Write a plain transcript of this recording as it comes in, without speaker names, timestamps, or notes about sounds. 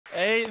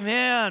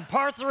Amen.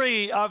 Part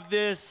 3 of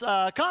this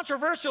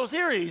controversial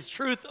series,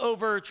 Truth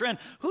Over Trend.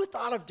 Who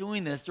thought of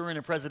doing this during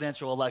a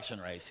presidential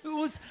election race?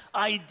 Whose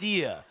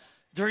idea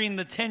during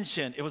the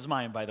tension? It was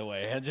mine, by the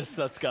way.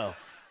 Let's go.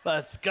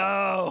 Let's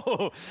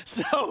go.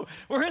 So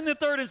we're in the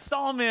third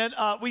installment.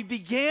 We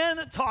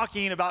began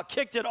talking about,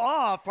 kicked it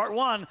off. Part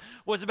 1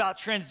 was about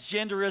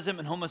transgenderism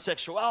and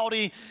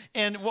homosexuality.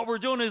 And what we're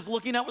doing is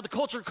looking at what the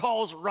culture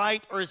calls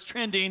right or is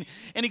trending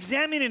and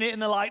examining it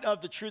in the light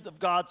of the truth of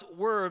God's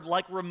word,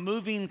 like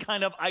removing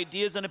kind of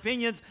ideas and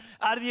opinions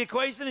out of the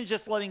equation and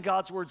just letting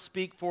God's word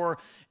speak for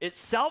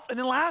itself. And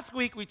then last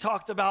week we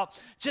talked about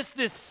just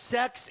this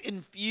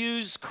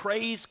sex-infused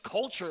craze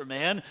culture,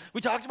 man.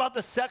 We talked about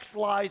the sex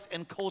lies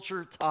and culture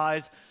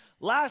ties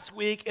last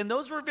week, and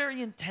those were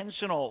very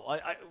intentional.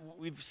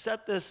 We've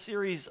set this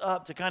series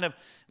up to kind of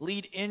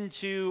lead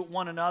into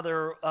one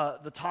another.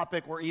 The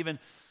topic we're even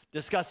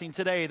discussing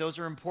today, those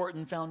are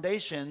important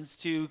foundations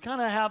to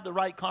kind of have the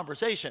right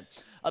conversation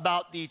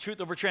about the truth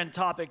over trend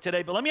topic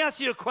today. But let me ask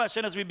you a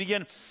question as we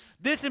begin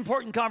this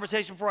important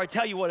conversation before I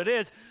tell you what it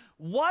is.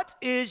 What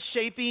is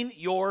shaping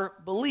your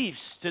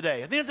beliefs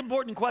today? I think it's an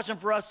important question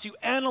for us to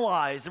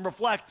analyze and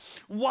reflect.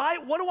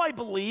 What do I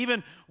believe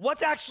and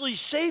what's actually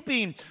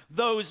shaping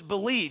those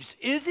beliefs?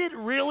 Is it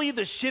really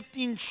the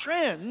shifting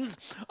trends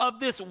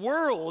of this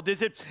world?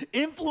 Is it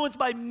influenced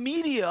by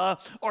media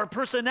or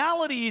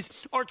personalities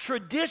or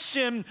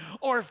tradition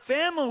or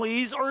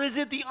families? Or is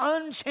it the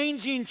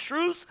unchanging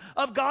truths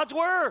of God's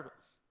word?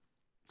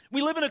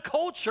 We live in a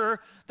culture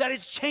that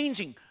is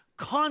changing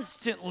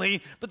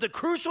constantly, but the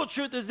crucial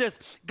truth is this: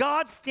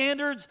 God's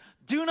standards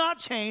do not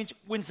change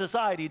when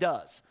society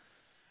does.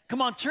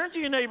 Come on, turn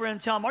to your neighbor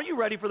and tell them, are you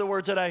ready for the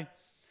word today?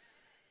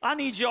 I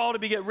need you all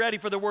to get ready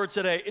for the word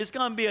today. It's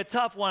going to be a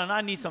tough one, and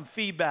I need some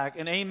feedback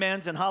and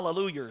amens and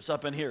hallelujahs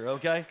up in here,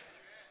 okay?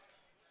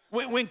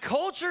 When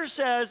culture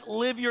says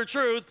live your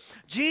truth,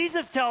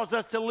 Jesus tells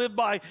us to live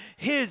by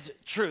his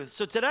truth.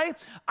 So today,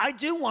 I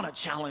do want to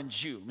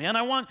challenge you, man.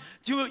 I want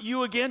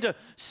you again to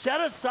set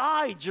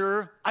aside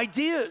your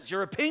ideas,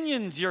 your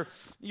opinions, your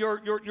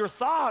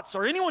thoughts,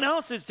 or anyone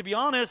else's, to be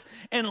honest,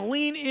 and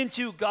lean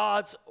into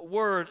God's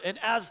word. And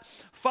as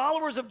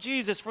followers of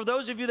Jesus, for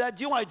those of you that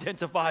do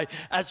identify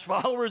as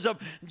followers of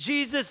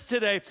Jesus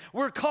today,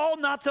 we're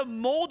called not to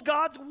mold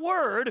God's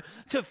word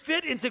to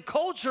fit into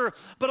culture,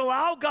 but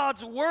allow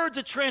God's word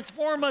to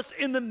transform us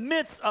in the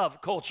midst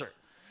of culture.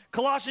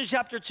 Colossians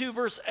chapter 2,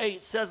 verse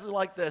 8 says it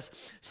like this: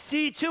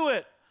 see to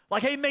it,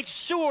 like, hey, make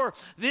sure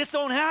this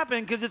don't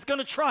happen because it's going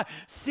to try.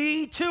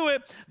 See to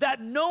it that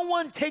no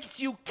one takes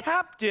you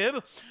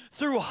captive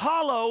through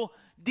hollow,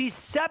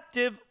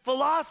 deceptive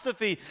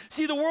philosophy.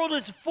 See, the world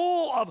is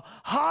full of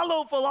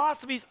hollow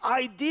philosophies,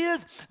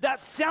 ideas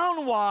that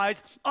sound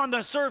wise on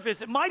the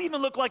surface. It might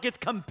even look like it's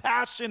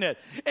compassionate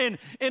and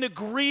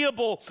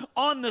agreeable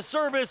on the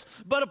surface,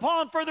 but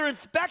upon further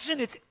inspection,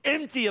 it's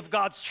empty of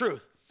God's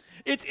truth.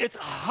 It's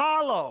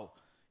hollow.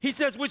 He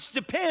says, which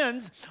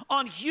depends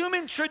on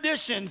human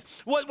traditions.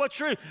 What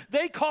truth?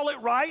 They call it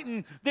right,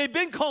 and they've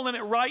been calling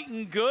it right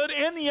and good,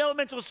 and the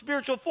elemental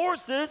spiritual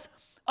forces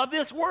of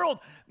this world,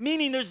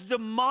 meaning there's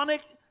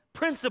demonic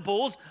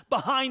principles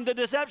behind the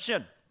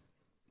deception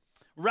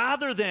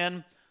rather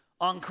than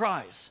on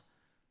Christ.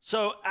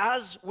 So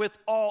as with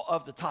all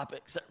of the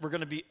topics that we're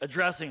going to be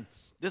addressing,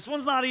 this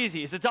one's not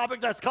easy. It's a topic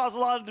that's caused a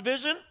lot of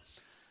division,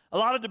 a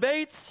lot of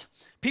debates.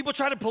 People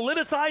try to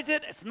politicize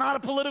it. It's not a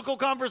political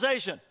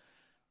conversation.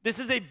 This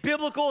is a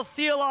biblical,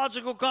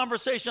 theological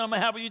conversation I'm going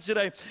to have with you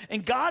today.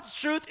 And God's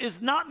truth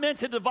is not meant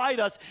to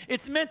divide us.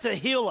 It's meant to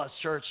heal us,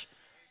 church.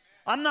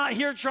 I'm not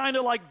here trying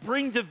to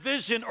bring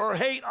division or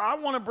hate. I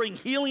want to bring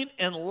healing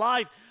and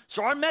life.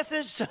 So our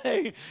message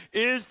today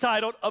is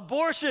titled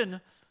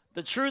Abortion,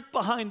 the Truth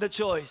Behind the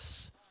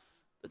Choice.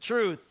 The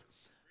truth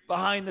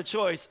behind the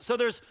choice. So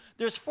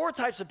there's 4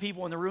 types of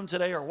people in the room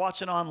today or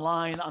watching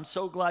online. I'm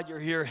so glad you're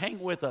here. Hang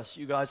with us,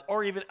 you guys,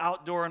 or even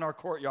outdoor in our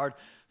courtyard.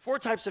 4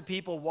 types of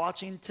people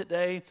watching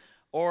today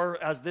or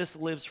as this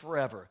lives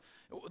forever.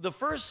 The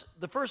first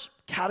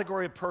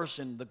category of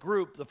person,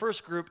 the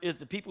first group is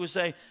the people who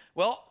say,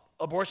 well,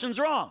 abortion's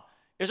wrong.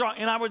 It's wrong.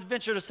 And I would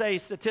venture to say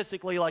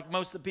statistically, like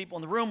most of the people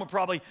in the room would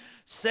probably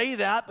say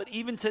that, but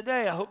even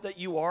today, I hope that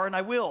you are, and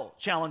I will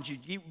challenge you.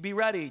 You be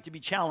ready to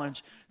be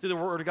challenged through the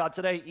word of God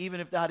today,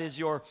 even if that is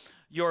your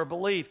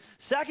belief.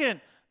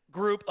 Second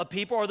group of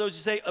people are those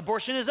who say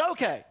abortion is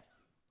okay.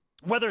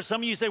 Whether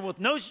some of you say with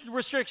no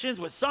restrictions,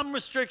 with some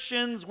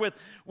restrictions, with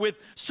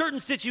certain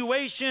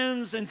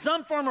situations, in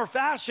some form or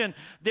fashion,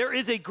 there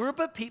is a group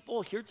of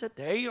people here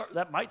today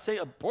that might say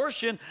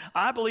abortion,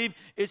 I believe,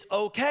 is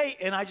okay.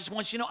 And I just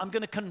want you to know, I'm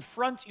going to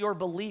confront your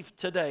belief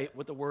today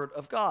with the word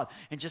of God.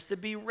 And just to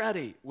be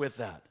ready with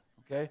that,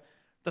 okay?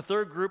 The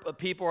third group of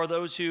people are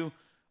those who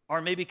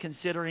are maybe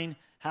considering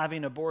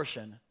having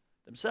abortion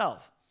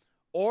themselves.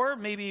 Or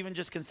maybe even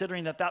just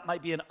considering that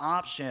might be an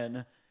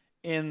option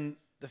in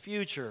the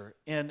future.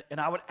 And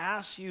I would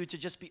ask you to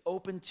just be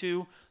open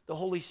to the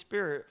Holy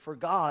Spirit for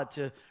God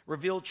to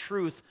reveal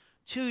truth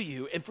to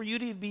you, and for you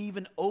to be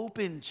even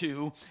open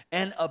to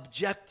an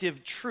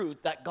objective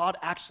truth that God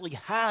actually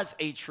has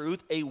a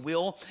truth, a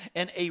will,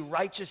 and a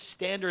righteous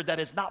standard that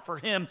is not for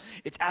him,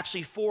 it's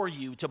actually for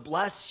you, to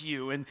bless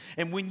you. And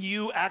when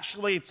you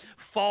actually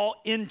fall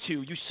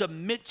into, you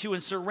submit to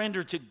and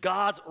surrender to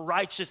God's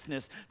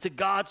righteousness, to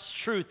God's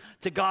truth,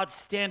 to God's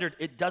standard,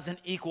 it doesn't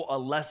equal a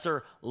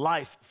lesser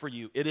life for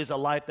you. It is a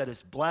life that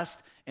is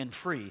blessed and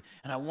free.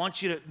 And I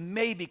want you to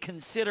maybe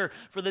consider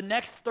for the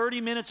next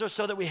 30 minutes or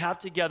so that we have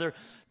together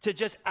to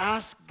just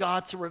ask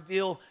God to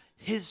reveal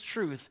his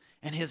truth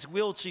and his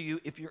will to you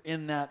if you're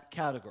in that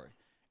category.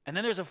 And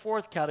then there's a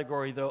fourth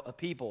category, though, of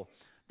people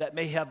that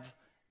may have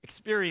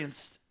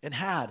experienced and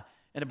had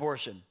an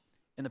abortion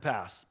in the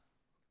past.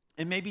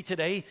 And maybe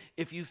today,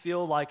 if you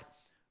feel like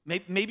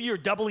maybe you're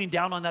doubling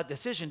down on that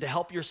decision to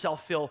help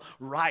yourself feel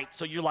right.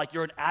 So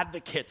you're an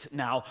advocate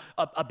now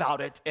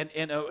about it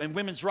and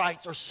women's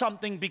rights or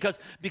something because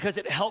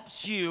it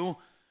helps you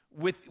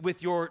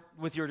with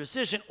your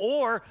decision.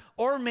 Or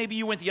maybe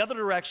you went the other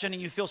direction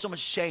and you feel so much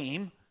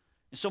shame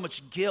and so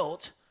much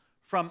guilt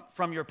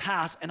from your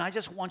past. And I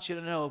just want you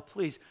to know,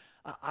 please,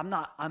 I'm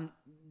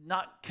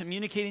not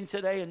communicating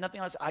today and nothing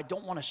else. I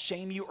don't want to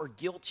shame you or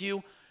guilt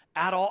you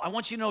at all. I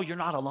want you to know you're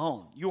not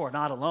alone. You are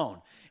not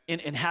alone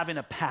in having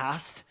a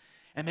past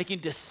and making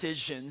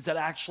decisions that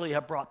actually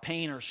have brought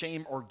pain or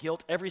shame or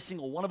guilt. Every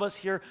single one of us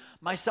here,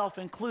 myself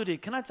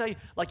included. Can I tell you,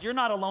 like, you're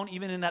not alone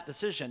even in that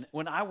decision.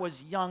 When I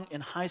was young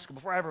in high school,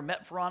 before I ever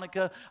met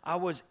Veronica, I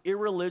was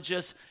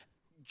irreligious,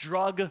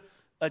 drug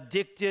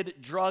addicted,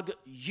 drug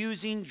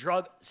using,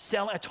 drug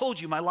selling. I told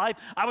you my life,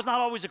 I was not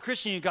always a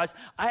Christian, you guys.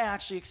 I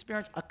actually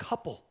experienced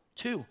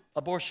two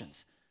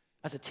abortions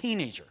as a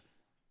teenager,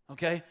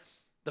 okay?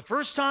 The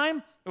first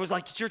time, it was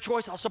like, it's your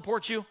choice, I'll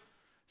support you.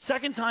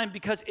 Second time,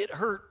 because it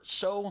hurt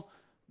so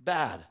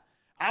bad.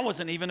 I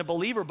wasn't even a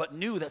believer, but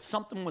knew that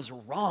something was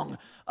wrong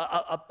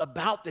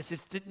about this.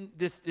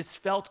 This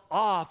felt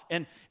off,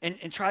 and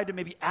tried to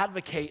maybe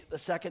advocate the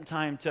second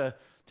time to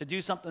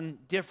do something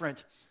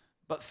different,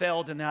 but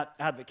failed in that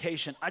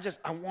advocation.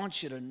 I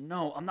want you to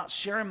know, I'm not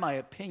sharing my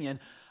opinion.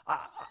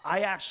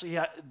 I actually,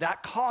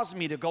 that caused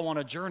me to go on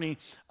a journey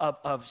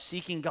of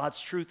seeking God's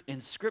truth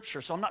in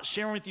Scripture. So I'm not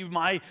sharing with you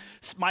my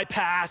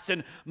past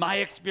and my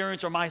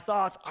experience or my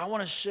thoughts. I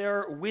want to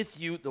share with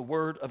you the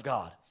Word of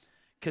God,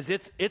 because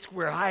it's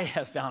where I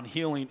have found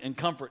healing and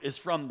comfort, is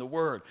from the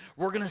Word.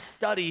 We're going to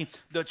study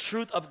the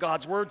truth of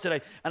God's Word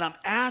today, and I'm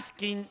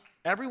asking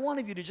every one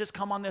of you to just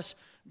come on this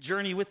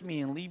journey with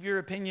me and leave your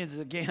opinions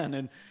again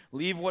and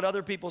leave what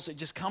other people say.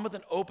 Just come with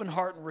an open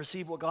heart and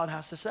receive what God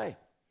has to say.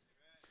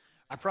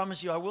 I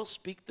promise you, I will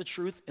speak the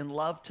truth in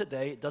love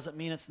today. It doesn't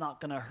mean it's not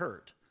going to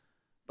hurt,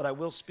 but I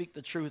will speak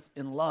the truth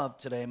in love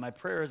today. My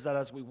prayer is that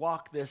as we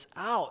walk this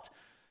out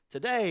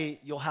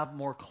today, you'll have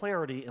more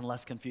clarity and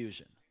less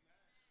confusion.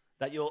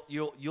 That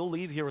you'll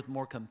leave here with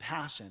more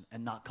compassion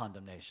and not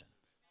condemnation.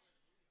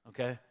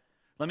 Okay?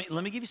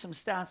 Let me give you some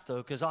stats, though,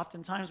 because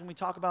oftentimes when we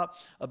talk about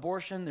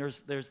abortion,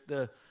 there's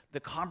the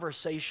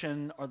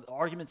conversation or the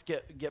arguments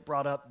get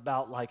brought up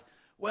about, like,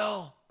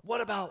 well, what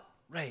about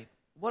rape?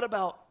 What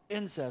about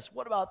incest?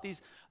 What about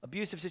these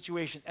abusive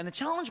situations? And the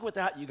challenge with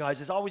that, you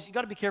guys, is always, you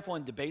got to be careful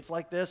in debates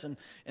like this. And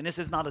this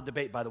is not a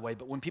debate, by the way,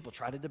 but when people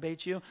try to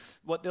debate you,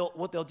 what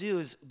they'll do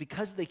is,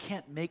 because they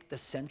can't make the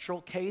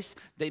central case,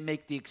 they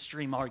make the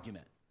extreme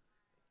argument.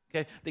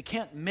 Okay, they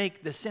can't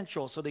make the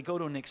central, so they go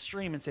to an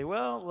extreme and say,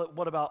 well,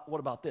 what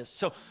about this?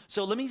 So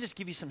let me just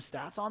give you some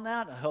stats on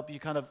that. I hope you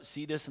kind of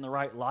see this in the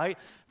right light.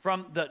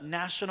 From the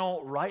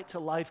National Right to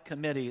Life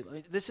Committee,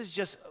 this is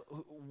just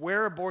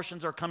where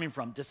abortions are coming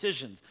from,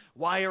 decisions.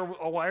 Why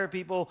are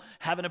people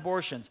having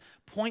abortions?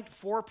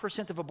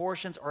 0.4% of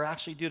abortions are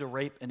actually due to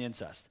rape and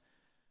incest.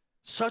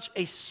 Such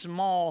a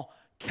small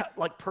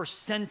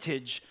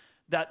percentage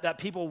that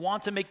people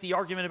want to make the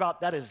argument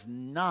about. That is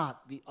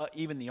not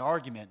even the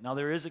argument. Now,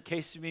 there is a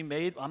case to be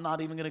made. I'm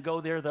not even going to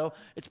go there, though.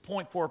 It's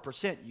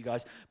 0.4%, you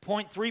guys.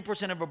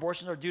 0.3% of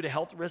abortions are due to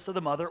health risks of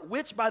the mother,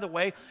 which, by the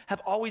way,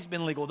 have always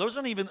been legal. Those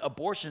aren't even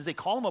abortions. They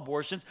call them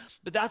abortions,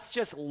 but that's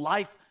just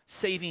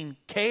life-saving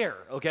care,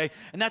 okay?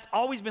 And that's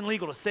always been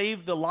legal, to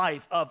save the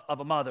life of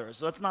a mother.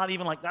 So that's not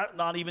even like that,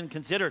 not even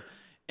considered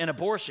an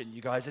abortion,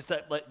 you guys. It's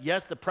that,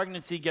 yes, the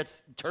pregnancy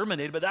gets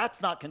terminated, but that's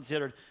not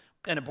considered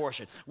an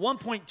abortion.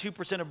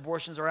 1.2% of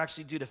abortions are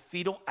actually due to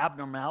fetal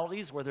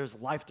abnormalities, where there's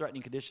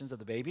life-threatening conditions of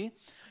the baby.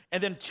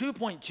 And then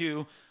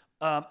 2.2%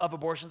 of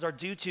abortions are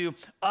due to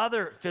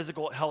other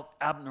physical health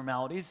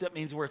abnormalities. That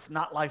means where it's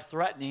not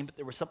life-threatening, but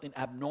there was something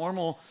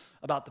abnormal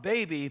about the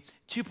baby,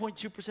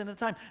 2.2% of the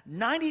time.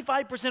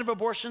 95% of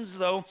abortions,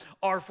 though,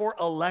 are for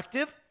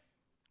elective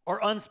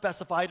or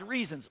unspecified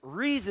reasons.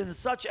 Reasons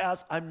such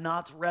as, I'm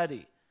not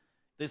ready.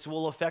 This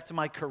will affect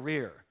my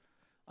career.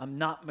 I'm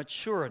not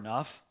mature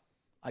enough.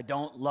 I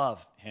don't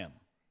love him,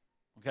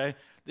 okay?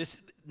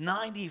 This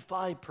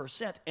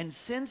 95%. And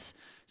since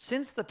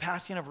the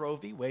passing of Roe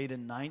v. Wade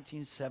in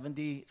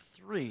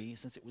 1973,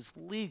 since it was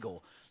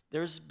legal,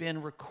 there's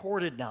been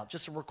recorded now,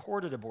 just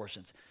recorded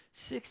abortions,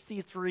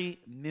 63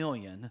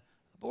 million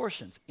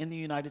abortions in the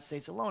United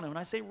States alone. And when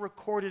I say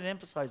recorded,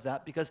 emphasize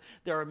that because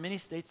there are many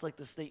states like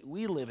the state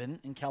we live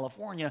in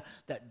California,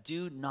 that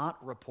do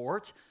not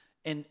report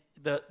and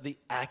the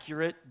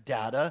accurate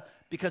data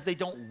because they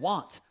don't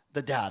want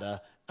the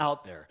data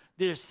out there.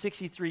 There's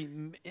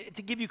 63,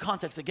 to give you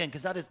context again,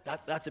 because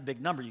that's a big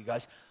number, you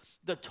guys.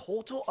 The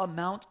total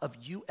amount of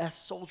U.S.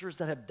 soldiers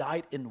that have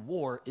died in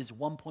war is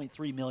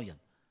 1.3 million.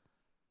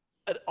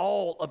 At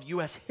all of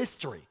U.S.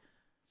 history.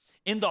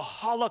 In the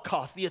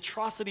Holocaust, the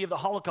atrocity of the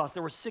Holocaust,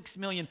 there were 6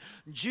 million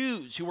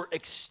Jews who were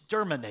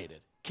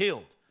exterminated,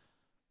 killed.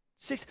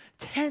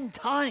 10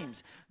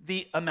 times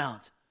the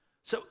amount.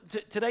 So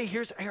today,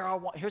 here's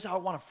how I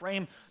want to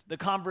frame the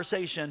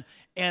conversation.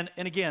 And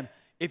again,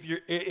 if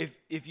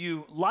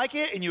you like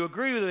it and you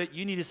agree with it,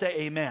 you need to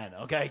say amen,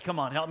 okay? Come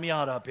on, help me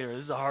out up here.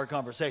 This is a hard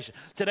conversation.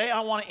 Today, I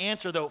want to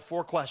answer, though,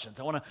 4 questions.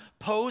 I want to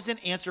pose and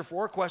answer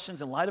 4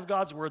 questions in light of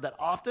God's word that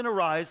often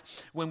arise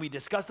when we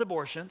discuss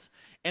abortions.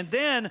 And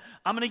then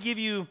I'm going to give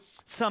you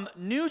some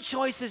new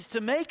choices to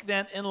make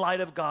then in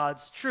light of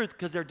God's truth,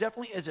 because there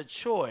definitely is a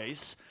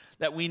choice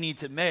that we need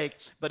to make,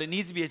 but it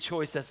needs to be a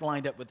choice that's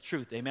lined up with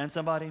truth. Amen,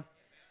 somebody?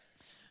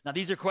 Now,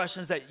 these are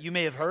questions that you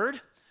may have heard.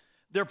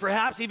 They're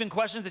perhaps even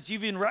questions that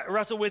you've even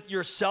wrestled with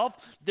yourself.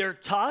 They're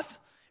tough,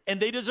 and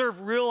they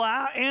deserve real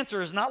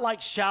answers, not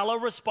like shallow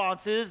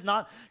responses,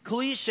 not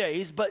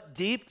cliches, but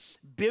deep,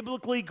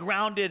 biblically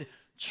grounded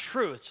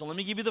truth. So let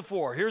me give you the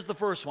 4. Here's the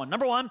first one.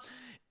 Number 1,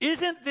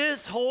 isn't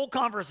this whole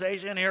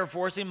conversation here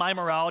forcing my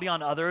morality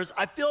on others?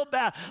 I feel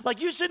bad.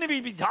 Like, you shouldn't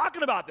even be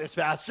talking about this,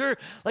 Pastor.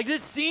 Like,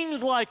 this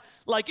seems like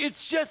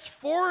it's just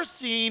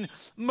forcing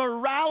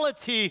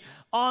morality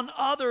on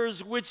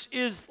others, which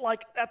is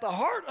like at the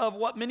heart of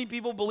what many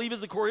people believe is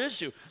the core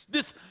issue.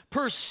 This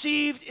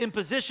perceived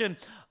imposition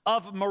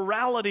of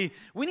morality.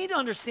 We need to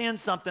understand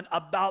something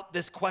about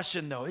this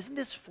question, though. Isn't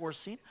this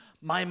forcing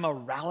my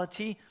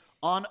morality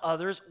on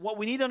others? What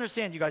we need to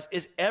understand, you guys,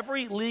 is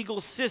every legal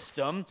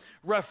system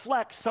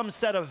reflects some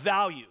set of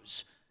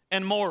values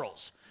and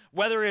morals.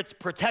 Whether it's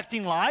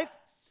protecting life,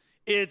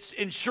 it's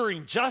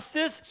ensuring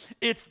justice,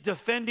 it's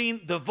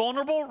defending the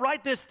vulnerable.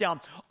 Write this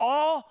down.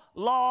 All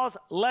laws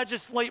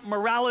legislate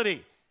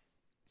morality.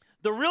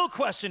 The real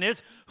question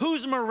is,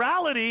 whose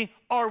morality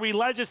are we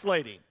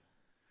legislating?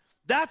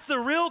 That's the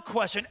real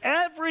question.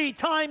 Every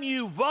time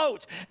you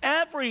vote,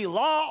 every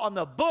law on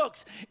the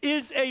books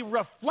is a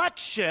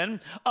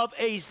reflection of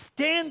a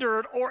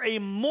standard or a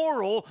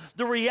moral.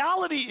 The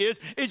reality is,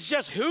 it's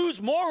just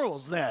whose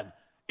morals then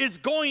is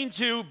going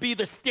to be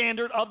the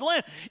standard of the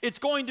land. It's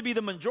going to be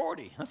the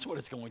majority. That's what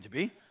it's going to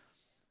be.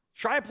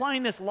 Try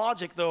applying this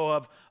logic,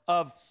 though,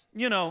 of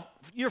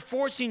you're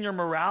forcing your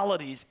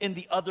moralities in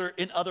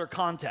other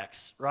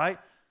contexts, right?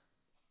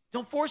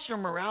 Don't force your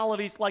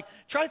moralities. Like,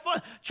 try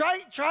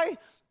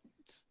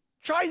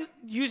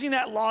using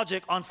that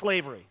logic on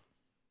slavery.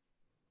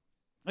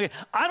 Okay,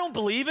 I don't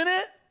believe in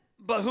it,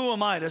 but who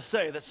am I to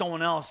say that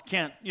someone else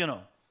can't,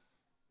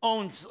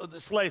 own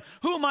the slave?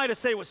 Who am I to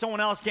say what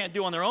someone else can't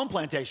do on their own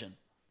plantation?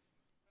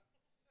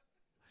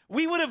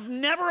 We would have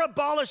never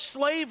abolished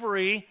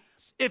slavery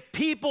if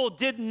people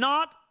did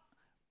not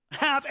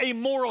have a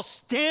moral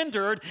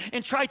standard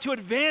and try to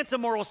advance a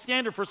moral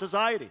standard for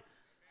society.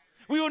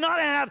 We will not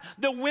have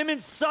the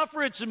women's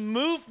suffrage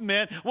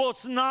movement. Well,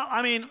 it's not,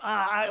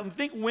 I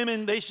think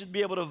women, they should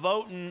be able to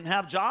vote and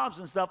have jobs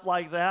and stuff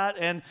like that.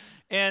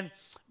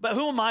 But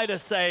who am I to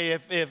say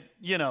if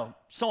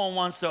someone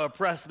wants to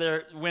oppress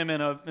their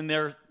women in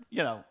their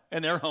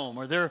home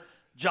or their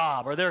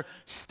job or their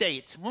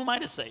state? Who am I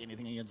to say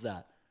anything against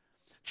that?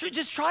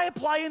 Just try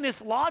applying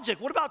this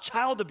logic. What about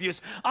child abuse?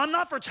 I'm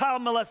not for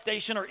child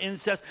molestation or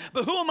incest,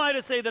 but who am I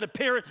to say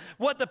that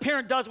what the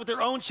parent does with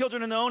their own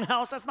children in their own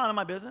house, that's none of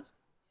my business?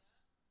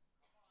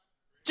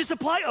 Just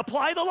apply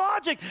the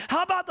logic.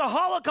 How about the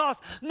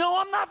Holocaust? No,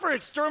 I'm not for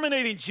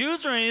exterminating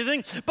Jews or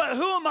anything, but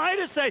who am I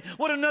to say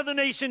what another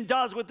nation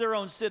does with their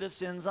own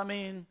citizens?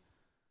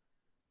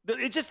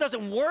 It just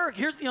doesn't work.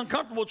 Here's the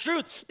uncomfortable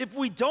truth. If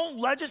we don't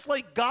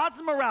legislate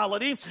God's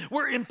morality,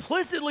 we're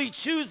implicitly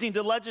choosing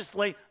to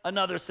legislate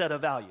another set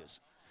of values.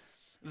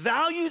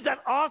 Values that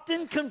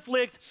often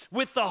conflict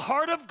with the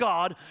heart of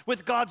God,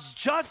 with God's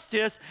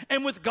justice,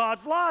 and with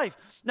God's life.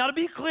 Now, to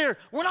be clear,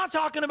 we're not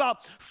talking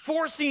about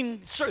forcing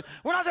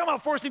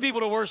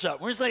people to worship.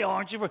 We're saying,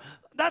 aren't you? We're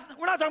not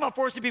talking about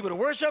forcing people to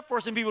worship,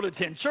 forcing people to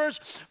attend church,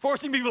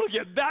 forcing people to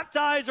get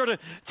baptized or to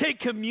take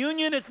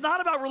communion. It's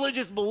not about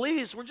religious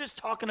beliefs. We're just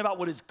talking about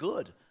what is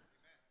good,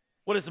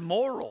 what is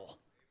moral.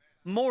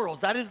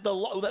 Morals. That is the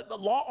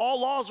law. All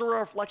laws are a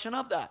reflection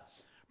of that.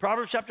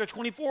 Proverbs chapter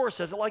 24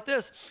 says it like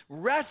this: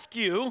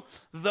 rescue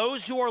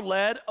those who are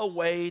led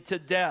away to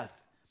death.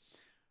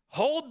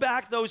 Hold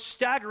back those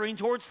staggering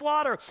towards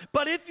slaughter.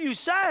 But if you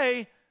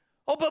say,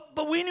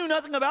 but we knew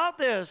nothing about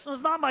this,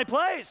 it's not my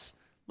place.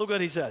 Look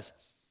what he says.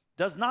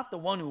 Does not the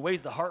one who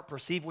weighs the heart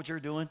perceive what you're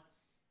doing?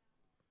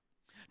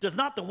 Does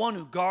not the one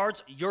who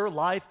guards your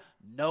life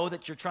know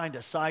that you're trying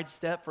to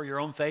sidestep for your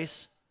own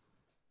face?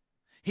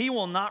 He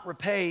will not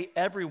repay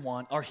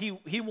everyone, or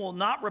he will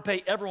not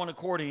repay everyone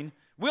according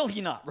Will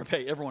he not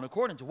repay everyone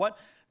according to what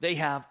they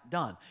have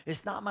done?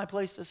 It's not my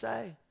place to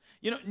say.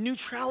 You know,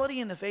 neutrality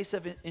in the face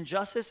of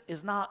injustice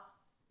is not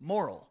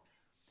moral.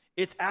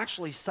 It's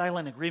actually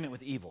silent agreement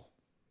with evil.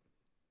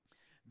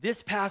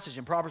 This passage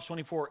in Proverbs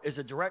 24 is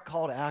a direct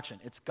call to action.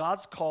 It's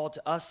God's call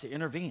to us to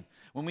intervene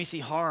when we see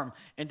harm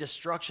and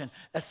destruction,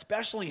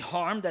 especially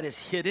harm that is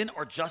hidden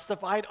or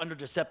justified under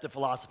deceptive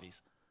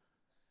philosophies.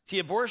 See,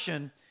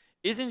 abortion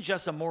isn't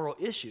just a moral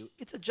issue,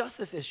 it's a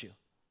justice issue.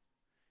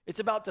 It's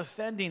about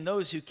defending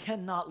those who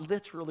cannot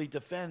literally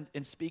defend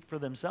and speak for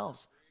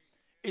themselves.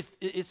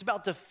 It's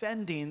about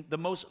defending the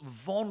most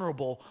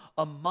vulnerable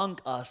among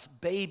us,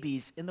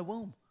 babies in the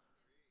womb.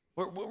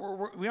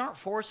 We aren't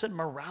forcing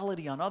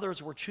morality on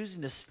others. We're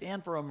choosing to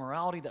stand for a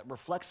morality that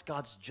reflects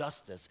God's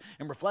justice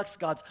and reflects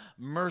God's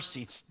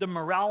mercy, the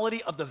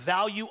morality of the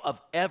value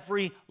of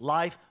every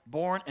life,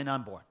 born and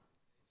unborn.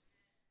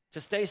 To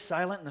stay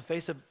silent in the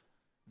face of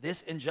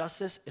this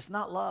injustice is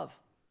not love,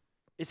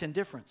 it's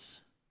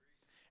indifference.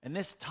 And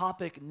this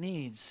topic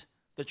needs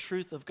the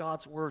truth of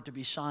God's word to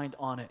be shined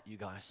on it, you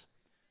guys.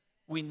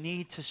 We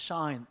need to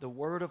shine the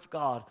word of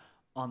God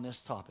on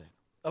this topic.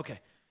 Okay,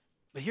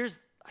 but here's,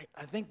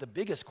 I think the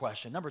biggest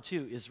question, number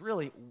 2, is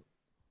really,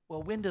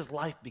 well, when does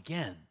life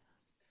begin?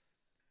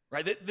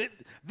 Right?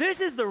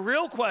 This is the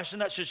real question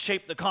that should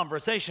shape the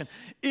conversation.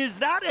 Is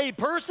that a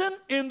person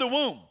in the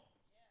womb?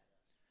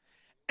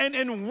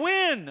 And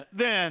when,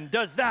 then,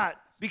 does that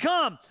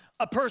become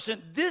a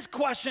person? This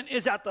question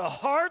is at the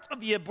heart of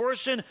the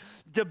abortion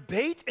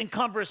debate and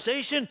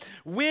conversation.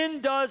 When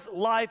does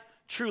life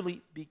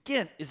truly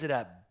begin? Is it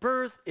at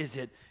birth? Is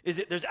it,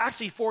 there's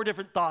actually 4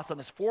 different thoughts on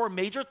this, 4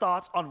 major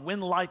thoughts on when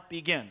life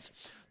begins.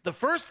 The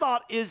first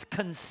thought is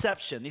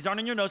conception. These aren't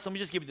in your notes, let me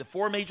just give you the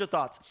 4 major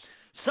thoughts.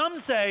 Some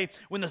say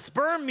when the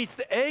sperm meets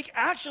the egg,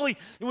 actually,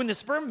 when the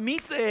sperm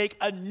meets the egg,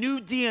 a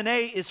new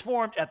DNA is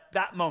formed at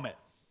that moment.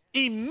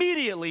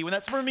 Immediately, when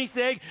that sperm meets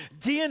the egg,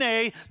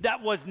 DNA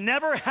that was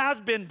never has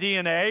been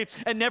DNA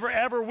and never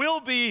ever will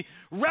be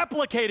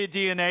replicated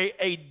DNA,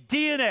 a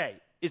DNA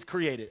is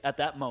created at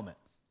that moment.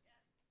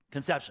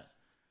 Conception.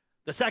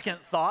 The second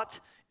thought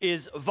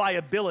is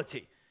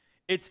viability.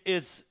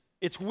 It's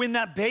when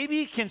that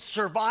baby can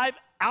survive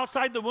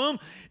outside the womb,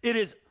 it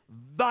is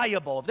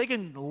viable. If they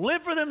can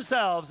live for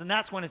themselves, and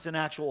that's when it's an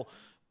actual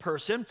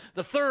person.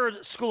 The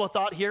third school of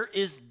thought here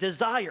is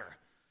desire.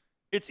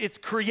 It's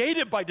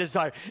created by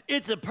desire.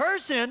 It's a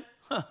person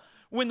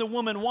when the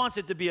woman wants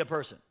it to be a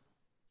person.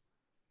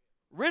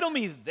 Riddle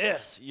me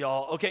this,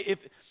 y'all. Okay,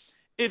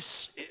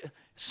 if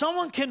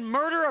someone can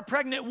murder a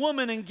pregnant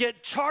woman and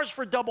get charged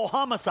for double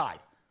homicide,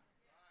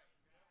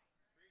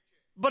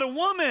 but a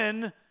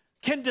woman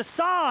can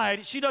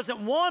decide she doesn't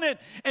want it,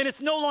 and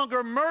it's no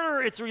longer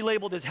murder, it's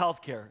relabeled as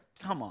health care.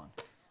 Come on.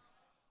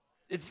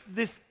 It's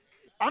this.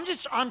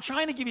 I'm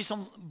trying to give you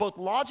some both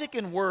logic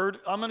and word.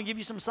 I'm going to give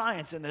you some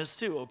science in this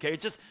too, okay?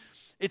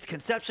 It's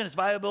conception, it's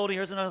viability.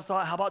 Here's another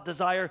thought. How about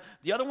desire?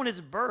 The other one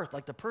is birth.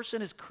 Like the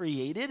person is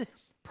created.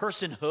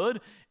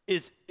 Personhood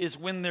is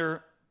when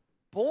they're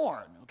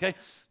born, okay?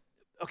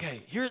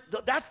 Okay,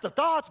 that's the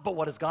thoughts, but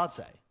what does God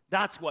say?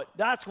 That's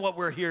what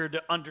we're here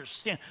to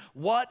understand.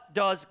 What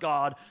does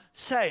God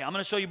say? I'm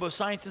going to show you both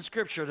science and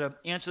scripture to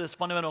answer this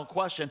fundamental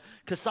question,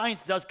 because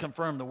science does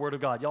confirm the word of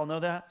God. Y'all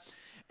know that?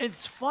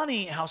 It's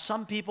funny how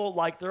some people,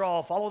 like, they're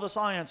all follow the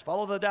science,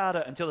 follow the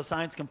data, until the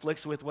science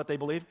conflicts with what they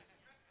believe.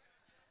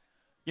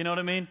 You know what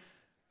I mean?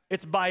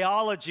 It's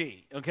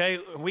biology, okay?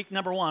 Week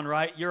number 1,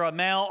 right? You're a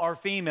male or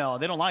female.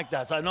 They don't like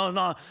that. So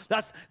no,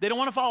 they don't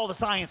want to follow the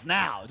science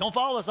now. Don't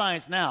follow the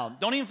science now.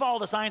 Don't even follow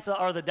the science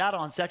or the data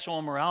on sexual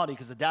immorality,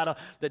 because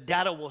the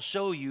data will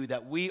show you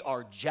that we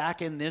are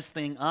jacking this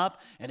thing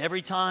up, and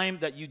every time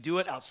that you do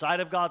it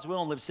outside of God's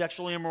will and live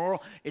sexually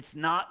immoral, it's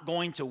not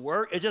going to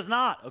work. It's just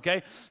not,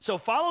 okay? So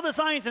follow the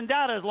science and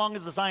data as long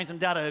as the science and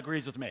data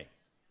agrees with me.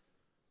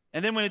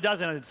 And then when it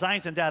doesn't,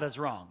 science and data is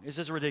wrong. It's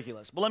just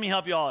ridiculous. But let me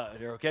help you all out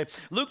here, okay?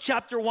 Luke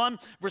chapter 1,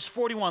 verse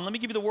 41. Let me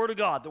give you the word of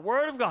God. The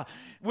word of God.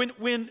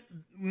 When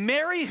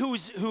Mary,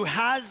 who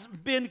has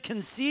been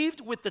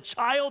conceived with the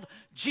child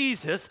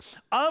Jesus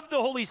of the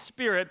Holy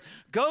Spirit,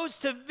 goes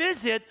to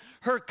visit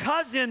her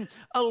cousin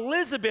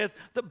Elizabeth,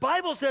 the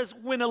Bible says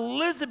when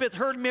Elizabeth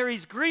heard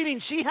Mary's greeting,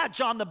 she had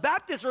John the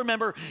Baptist,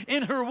 remember,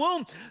 in her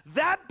womb.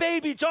 That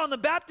baby, John the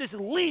Baptist,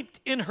 leaped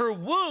in her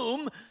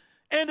womb,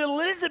 and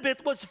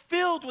Elizabeth was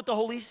filled with the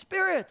Holy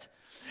Spirit.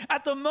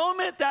 At the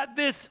moment that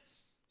this,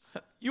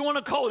 you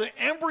want to call it an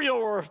embryo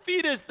or a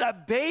fetus,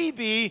 that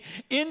baby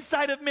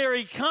inside of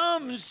Mary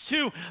comes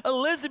to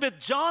Elizabeth,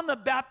 John the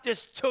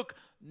Baptist took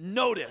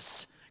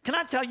notice. Can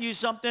I tell you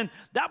something?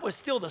 That was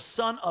still the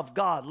Son of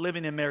God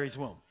living in Mary's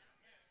womb.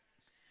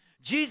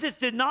 Jesus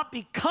did not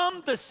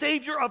become the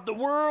Savior of the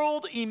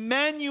world,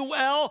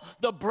 Emmanuel,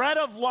 the bread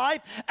of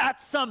life.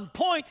 At some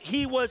point,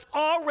 he was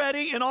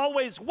already and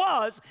always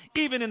was,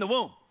 even in the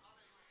womb.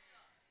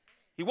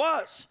 He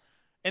was.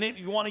 And if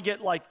you want to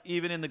get, like,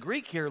 even in the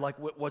Greek here, like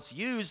what's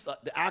used,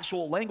 the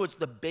actual language,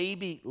 the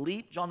baby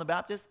leap, John the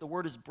Baptist, the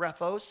word is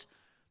brephos.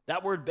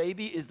 That word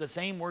baby is the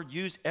same word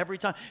used every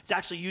time. It's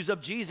actually used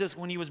of Jesus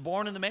when he was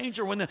born in the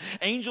manger, when the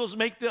angels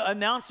make the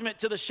announcement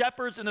to the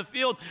shepherds in the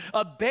field,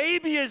 a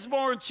baby is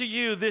born to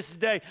you this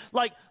day.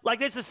 Like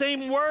it's the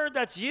same word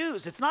that's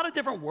used. It's not a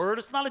different word.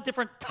 It's not a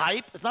different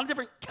type. It's not a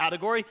different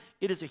category.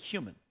 It is a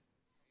human.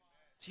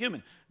 It's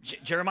human.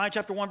 Jeremiah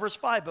chapter 1, verse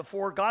 5,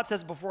 God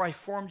says, before I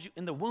formed you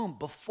in the womb,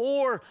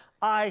 before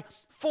I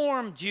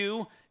formed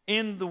you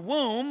in the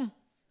womb,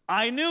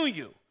 I knew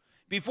you.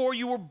 Before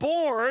you were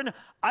born,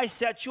 I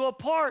set you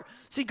apart.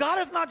 See, God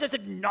is not just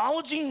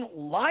acknowledging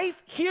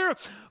life here,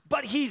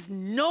 but he's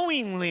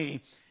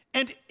knowingly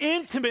and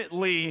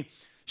intimately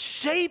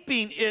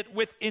shaping it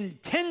with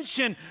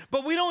intention.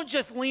 But we don't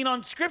just lean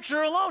on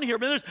scripture alone here.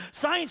 But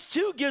science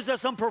too gives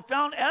us some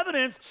profound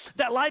evidence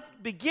that life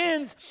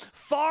begins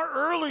far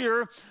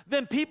earlier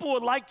than people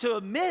would like to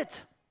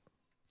admit.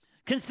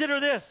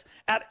 Consider this.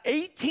 At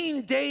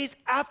 18 days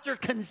after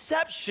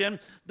conception,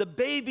 the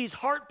baby's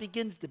heart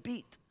begins to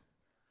beat.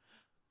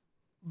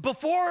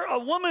 Before a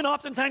woman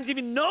oftentimes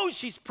even knows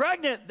she's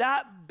pregnant,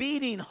 that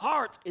beating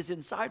heart is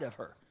inside of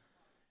her.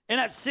 And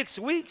at 6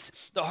 weeks,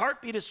 the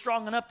heartbeat is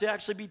strong enough to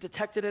actually be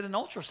detected at an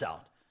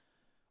ultrasound.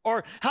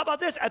 Or how about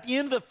this? At the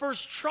end of the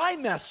first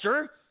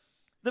trimester,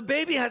 the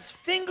baby has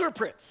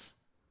fingerprints,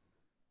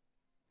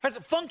 has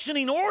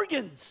functioning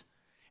organs,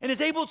 and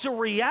is able to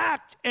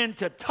react and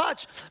to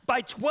touch.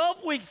 By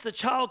 12 weeks, the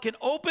child can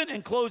open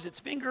and close its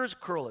fingers,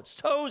 curl its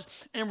toes,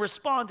 and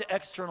respond to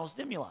external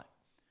stimuli.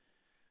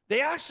 They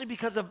actually,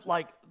 because of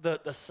like the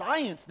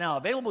science now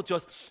available to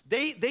us,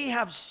 they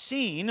have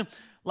seen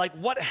like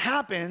what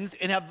happens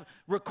and have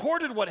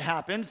recorded what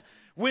happens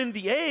when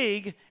the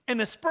egg and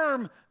the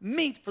sperm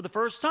meet for the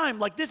first time.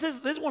 Like this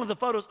is one of the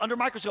photos under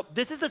microscope.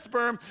 This is the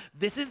sperm,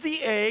 this is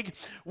the egg.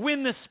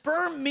 When the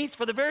sperm meets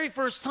for the very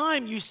first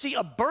time, you see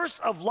a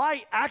burst of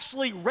light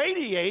actually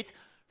radiate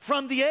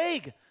from the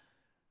egg.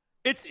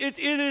 It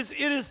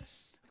is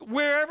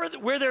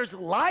where there's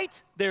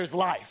light, there's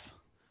life.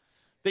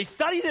 They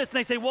study this and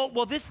they say,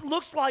 well, this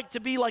looks like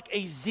to be like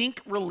a zinc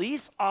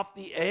release off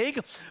the egg.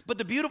 But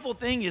the beautiful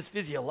thing is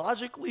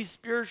physiologically,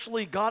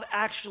 spiritually, God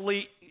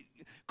actually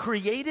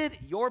created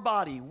your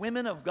body,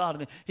 women of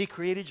God. He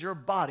created your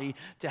body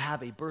to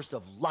have a burst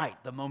of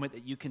light the moment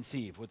that you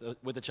conceive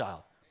with a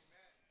child.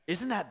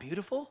 Isn't that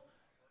beautiful?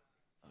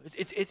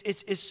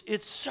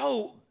 It's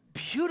so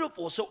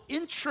beautiful, so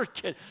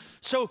intricate,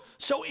 so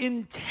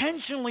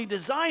intentionally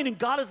designed, and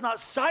God is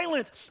not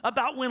silent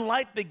about when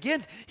life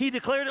begins. He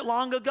declared it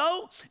long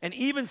ago, and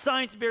even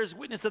science bears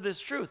witness of this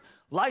truth.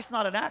 Life's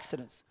not an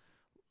accident.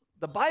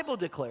 The Bible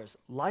declares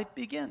life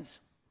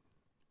begins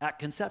at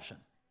conception.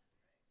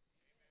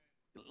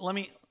 Let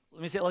me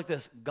say it like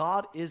this.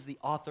 God is the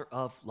author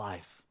of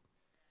life.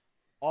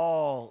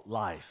 All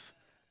life,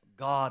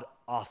 God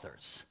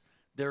authors.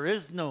 There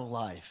is no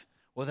life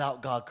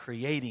without God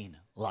creating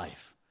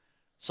life.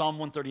 Psalm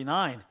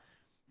 139,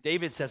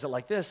 David says it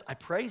like this: I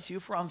praise you,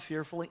 for I'm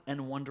fearfully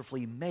and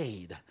wonderfully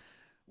made.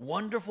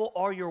 Wonderful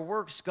are your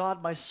works,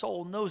 God, my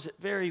soul knows it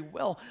very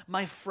well.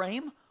 My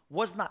frame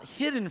was not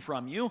hidden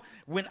from you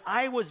when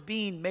I was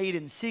being made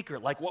in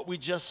secret, like what we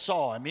just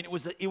saw. I mean,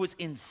 it was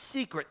in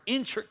secret,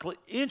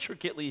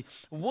 intricately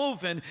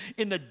woven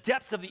in the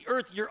depths of the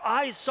earth. Your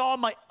eyes saw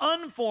my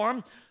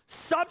unformed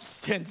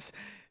substance.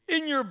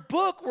 In your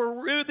book,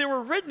 they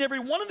were written, every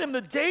one of them,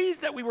 the days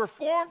that we were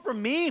formed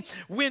from me,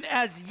 when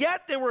as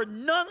yet there were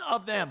none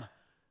of them.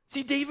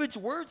 See, David's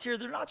words here,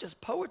 they're not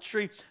just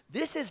poetry.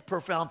 This is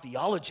profound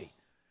theology.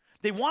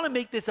 They want to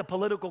make this a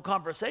political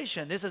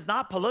conversation. This is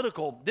not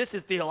political. This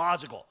is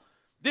theological.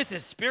 This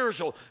is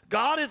spiritual.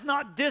 God is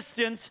not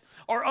distant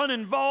or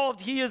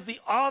uninvolved. He is the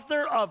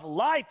author of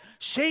life,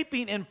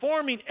 shaping and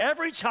forming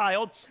every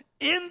child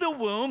in the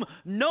womb,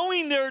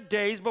 knowing their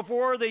days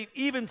before they've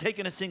even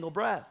taken a single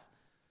breath.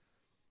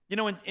 You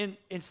know,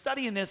 in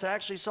studying this, I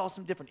actually saw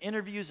some different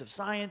interviews of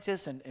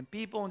scientists and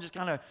people, and just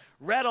kind of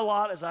read a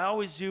lot, as I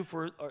always do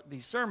for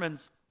these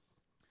sermons.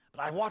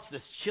 But I watched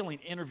this chilling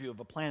interview of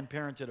a Planned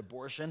Parenthood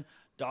abortion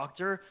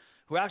doctor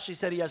who actually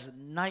said he has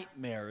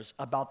nightmares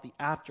about the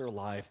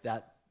afterlife,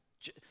 that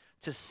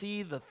to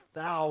see the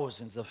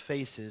thousands of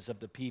faces of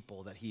the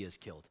people that he has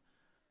killed,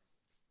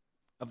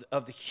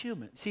 of the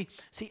human. See,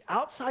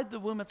 outside the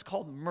womb it's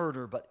called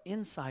murder, but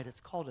inside it's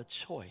called a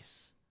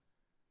choice.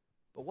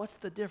 But what's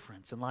the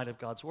difference in light of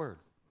God's word?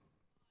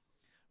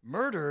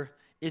 Murder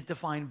is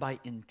defined by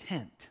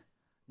intent,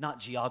 not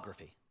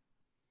geography.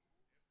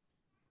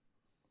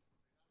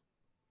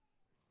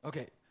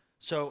 Okay,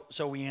 so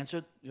we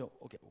answered,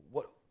 okay,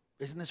 what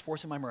isn't this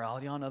forcing my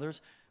morality on others?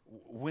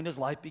 When does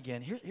life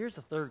begin? Here's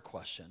the third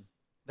question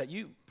that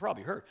you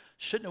probably heard.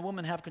 Shouldn't a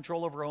woman have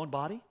control over her own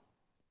body?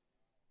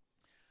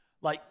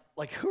 Like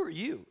who are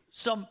you?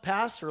 Some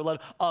pastor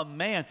let a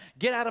man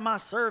get out of my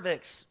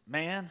cervix,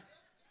 man.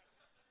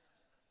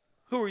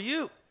 Who are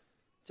you?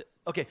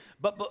 Okay,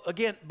 but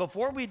again,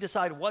 before we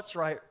decide what's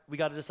right, we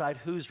got to decide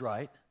who's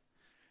right.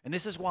 And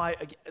this is why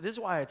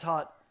I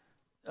taught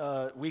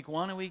week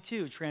 1 and week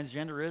 2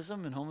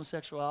 transgenderism and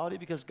homosexuality,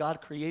 because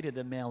God created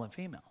them male and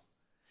female.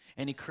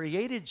 And he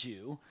created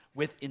you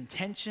with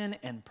intention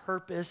and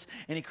purpose,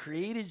 and he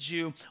created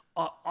you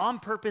on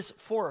purpose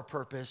for a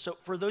purpose. So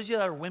for those of you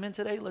that are women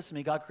today, listen to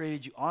me, God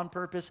created you on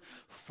purpose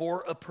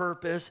for a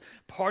purpose.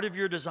 Part of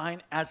your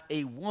design as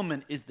a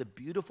woman is the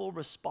beautiful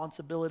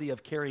responsibility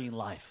of carrying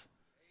life.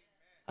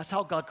 That's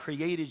how God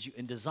created you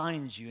and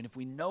designed you. And if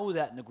we know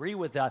that and agree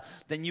with that,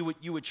 then you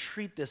would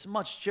treat this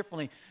much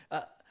differently.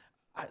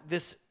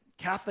 This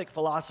Catholic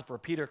philosopher,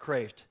 Peter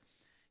Kraft,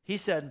 he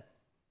said,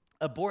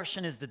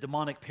 abortion is the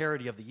demonic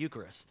parody of the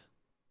Eucharist,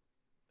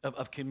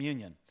 of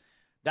communion.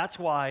 That's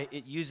why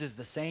it uses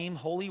the same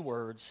holy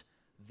words,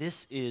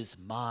 this is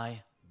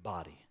my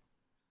body.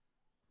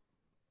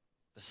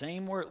 The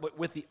same word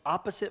with the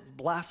opposite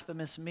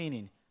blasphemous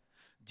meaning.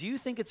 Do you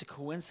think it's a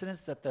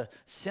coincidence that the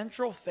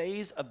central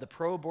phase of the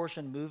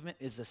pro-abortion movement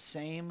is the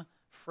same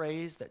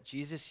phrase that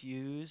Jesus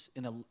used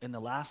in the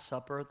Last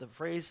Supper, the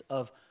phrase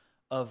of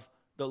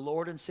the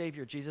Lord and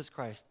Savior, Jesus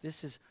Christ,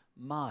 this is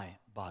my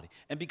body.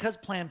 And because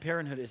Planned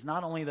Parenthood is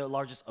not only the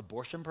largest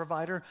abortion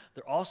provider,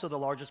 they're also the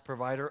largest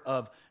provider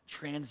of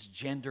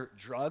transgender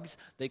drugs.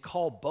 They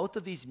call both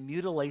of these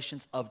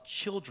mutilations of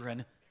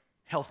children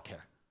health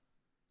care.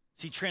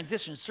 See,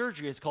 transition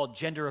surgery is called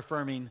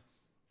gender-affirming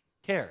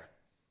care.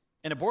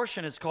 And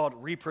abortion is called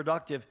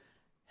reproductive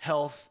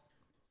health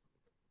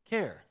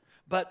care.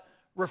 But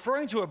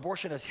referring to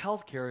abortion as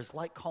health care is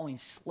like calling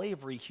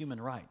slavery human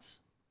rights.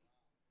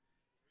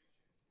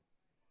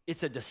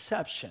 It's a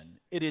deception.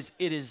 It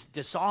is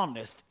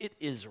dishonest. It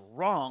is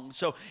wrong.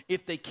 So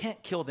if they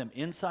can't kill them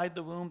inside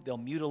the womb, they'll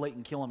mutilate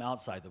and kill them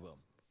outside the womb.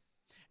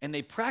 And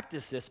they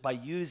practice this by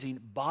using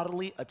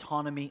bodily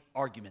autonomy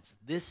arguments.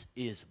 This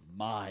is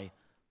my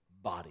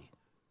body.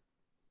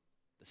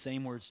 The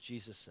same words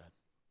Jesus said.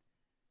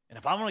 And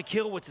if I want to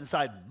kill what's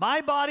inside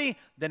my body,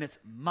 then it's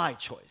my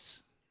choice.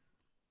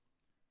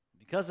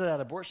 Because of that,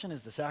 abortion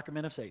is the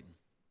sacrament of Satan.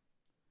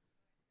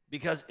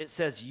 Because it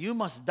says you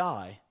must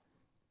die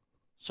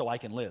so I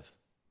can live.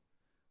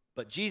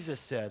 But Jesus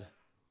said,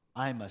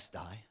 I must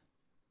die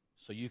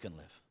so you can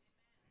live.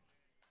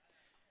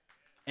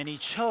 And he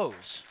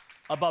chose,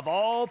 above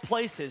all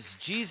places,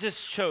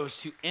 Jesus chose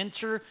to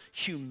enter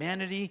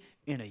humanity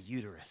in a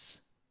uterus.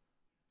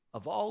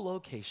 Of all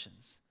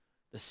locations,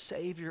 the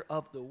Savior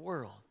of the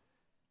world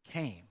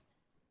came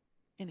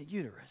in a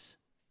uterus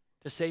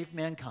to save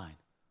mankind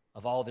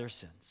of all their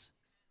sins.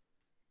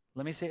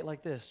 Let me say it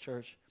like this,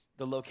 church.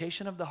 The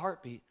location of the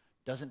heartbeat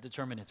doesn't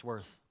determine its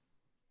worth.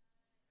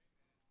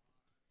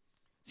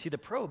 See, the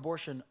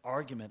pro-abortion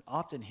argument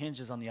often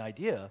hinges on the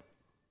idea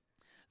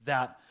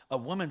that a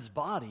woman's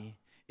body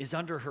is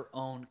under her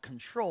own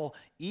control,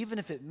 even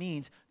if it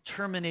means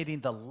terminating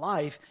the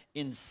life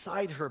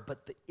inside her.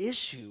 But the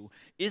issue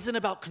isn't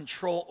about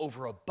control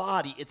over a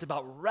body. It's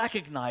about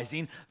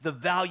recognizing the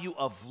value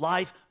of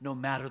life no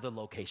matter the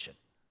location.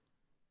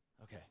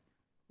 Okay,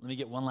 let me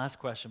get one last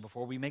question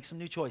before we make some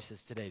new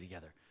choices today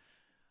together.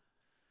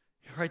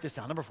 Write this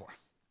down. Number 4.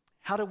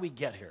 How did we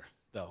get here,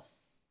 though?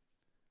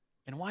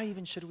 And why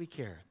even should we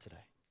care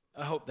today?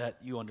 I hope that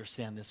you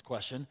understand this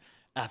question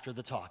after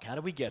the talk. How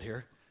did we get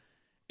here?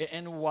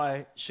 And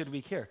why should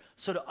we care?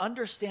 So to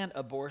understand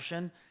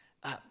abortion,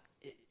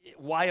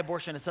 why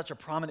abortion is such a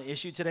prominent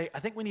issue today, I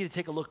think we need to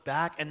take a look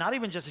back, and not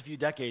even just a few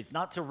decades,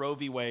 not to Roe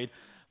v. Wade,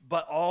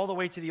 but all the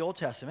way to the Old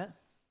Testament,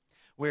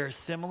 where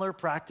similar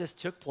practice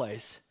took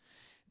place.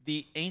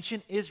 The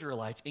ancient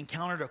Israelites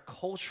encountered a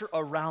culture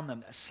around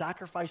them that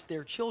sacrificed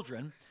their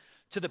children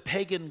to the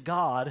pagan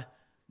god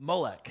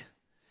Molech.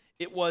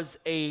 It was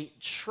a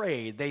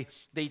trade.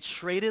 They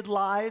traded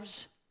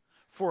lives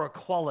for a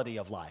quality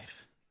of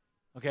life.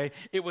 Okay?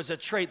 It was a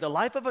trade, the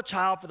life of a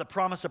child for the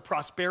promise of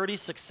prosperity,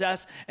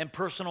 success, and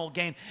personal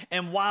gain.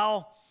 And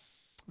while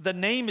the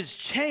name has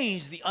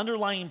changed, the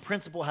underlying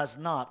principle has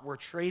not. We're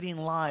trading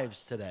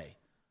lives today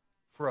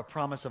for a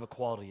promise of a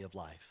quality of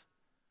life.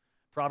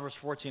 Proverbs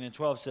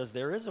 14:12 says,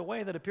 there is a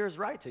way that appears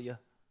right to you,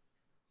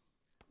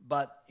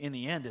 but in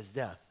the end is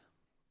death.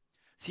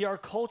 See, our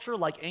culture,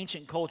 like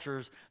ancient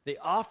cultures, they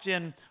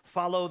often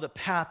follow the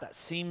path that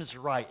seems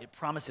right. It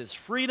promises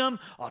freedom,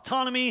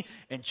 autonomy,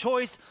 and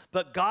choice,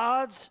 but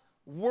God's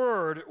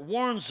word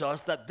warns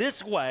us that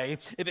this way,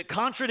 if it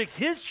contradicts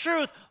his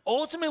truth,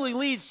 ultimately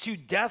leads to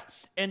death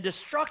and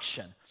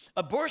destruction.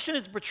 Abortion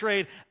is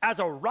portrayed as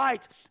a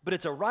right, but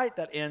it's a right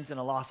that ends in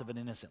a loss of an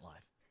innocent life.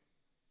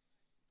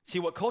 See,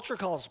 what culture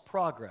calls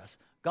progress,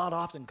 God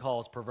often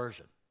calls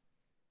perversion.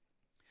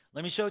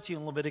 Let me show it to you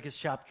in Leviticus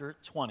chapter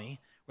 20,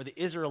 where the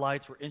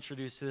Israelites were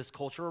introduced to this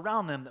culture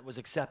around them that was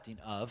accepting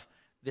of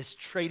this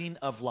trading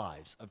of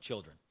lives of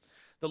children.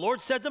 The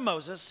Lord said to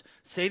Moses,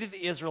 say to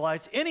the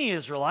Israelites, any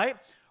Israelite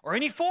or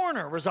any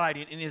foreigner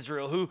residing in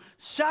Israel who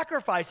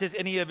sacrifices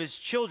any of his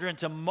children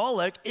to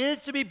Molech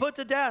is to be put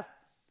to death.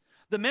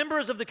 The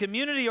members of the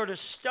community are to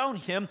stone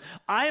him.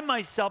 I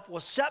myself will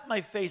set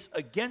my face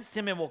against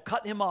him and will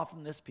cut him off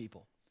from this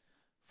people.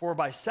 For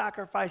by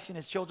sacrificing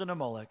his children to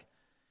Molech,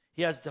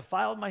 he has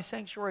defiled my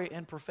sanctuary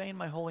and profaned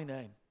my holy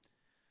name.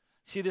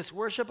 See, this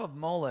worship of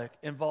Molech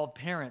involved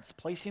parents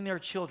placing their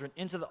children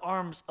into the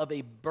arms of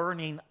a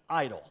burning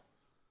idol.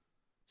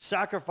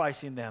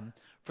 sacrificing them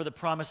for the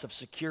promise of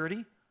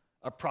security,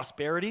 of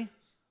prosperity,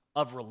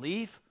 of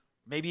relief,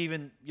 maybe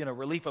even,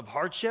 relief of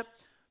hardship.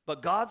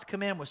 But God's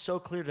command was so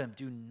clear to them,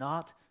 do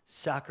not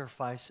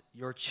sacrifice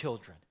your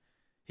children.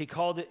 He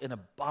called it an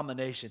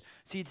abomination.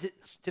 See,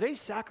 today's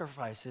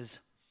sacrifices,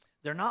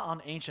 they're not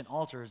on ancient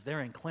altars,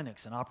 they're in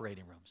clinics and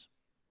operating rooms.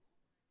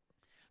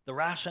 The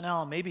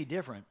rationale may be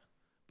different,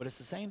 but it's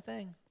the same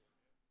thing.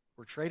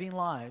 We're trading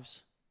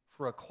lives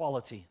for a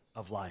quality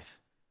of life.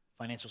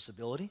 Financial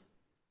stability,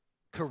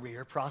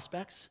 career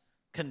prospects,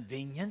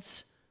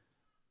 convenience.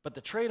 But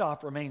the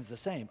trade-off remains the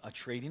same, a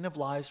trading of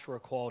lives for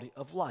a quality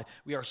of life.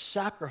 We are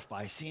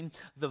sacrificing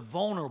the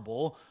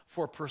vulnerable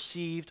for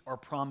perceived or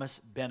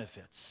promised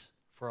benefits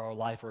for our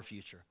life or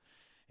future.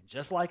 And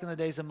just like in the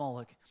days of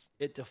Moloch,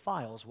 it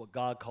defiles what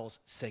God calls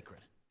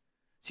sacred.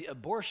 See,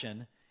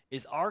 abortion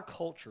is our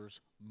culture's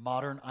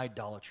modern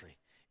idolatry.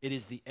 It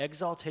is the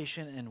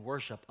exaltation and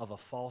worship of a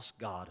false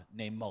god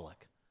named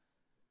Moloch,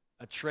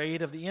 a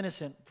trade of the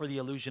innocent for the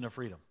illusion of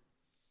freedom.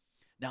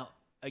 Now,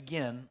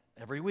 again,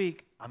 every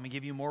week, I'm going to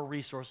give you more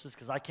resources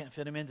because I can't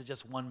fit them into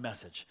just one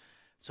message.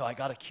 So I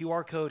got a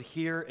QR code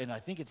here, and I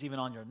think it's even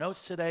on your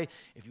notes today.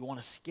 If you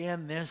want to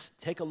scan this,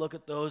 take a look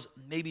at those,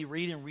 maybe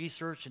read and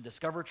research and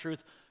discover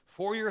truth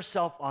for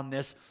yourself on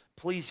this,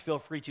 please feel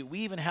free to. We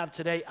even have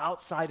today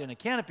outside in a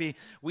canopy,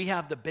 we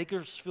have the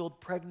Bakersfield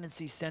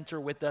Pregnancy Center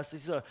with us.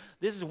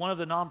 This is one of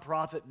the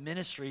nonprofit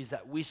ministries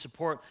that we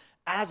support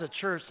as a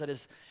church that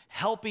is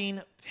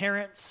helping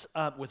parents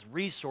with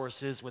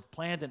resources with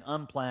planned and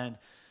unplanned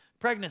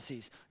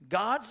pregnancies.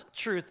 God's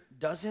truth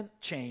doesn't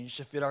change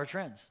to fit our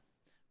trends.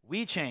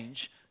 We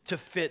change to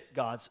fit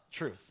God's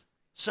truth.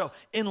 So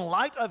in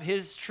light of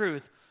his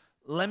truth,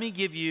 let me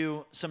give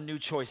you some new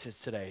choices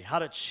today, how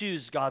to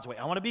choose God's way.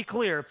 I want to be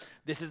clear,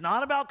 this is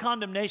not about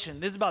condemnation.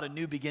 This is about a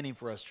new beginning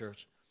for us,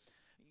 church.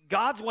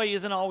 God's way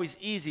isn't always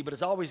easy, but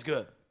it's always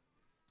good.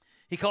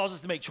 He calls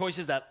us to make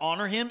choices that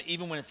honor him,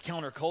 even when it's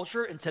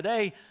counterculture. And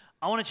today,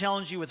 I want to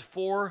challenge you with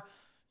 4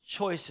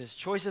 choices.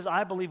 Choices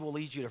I believe will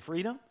lead you to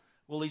freedom,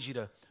 will lead you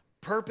to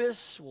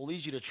purpose, will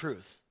lead you to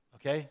truth.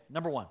 Okay?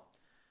 Number 1,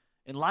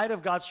 in light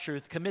of God's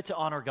truth, commit to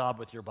honor God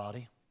with your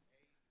body.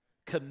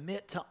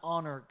 Commit to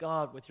honor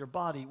God with your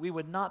body. We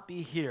would not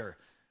be here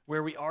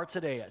where we are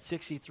today at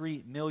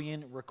 63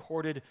 million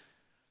recorded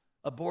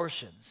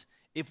abortions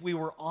if we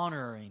were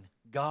honoring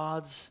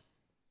God's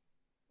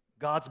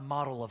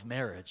model of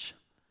marriage,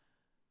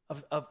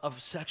 of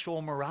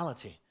sexual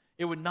morality.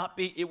 It would not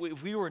be,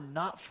 if we were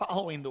not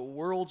following the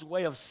world's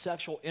way of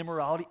sexual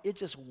immorality, it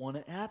just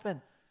wouldn't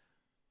happen.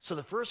 So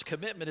the first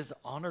commitment is to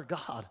honor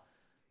God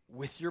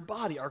with your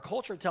body. Our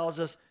culture tells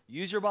us,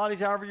 use your bodies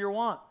however you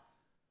want.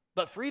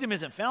 But freedom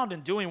isn't found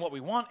in doing what we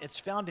want, it's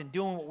found in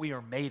doing what we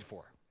are made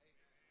for.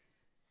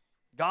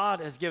 God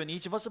has given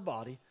each of us a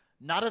body,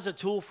 not as a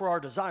tool for our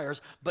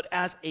desires, but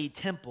as a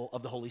temple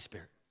of the Holy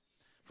Spirit.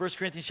 1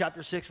 Corinthians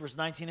chapter 6, verse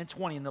 19 and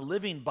 20 in the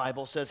Living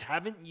Bible says,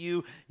 haven't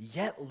you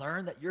yet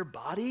learned that your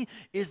body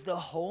is the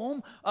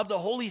home of the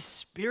Holy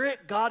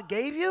Spirit God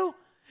gave you?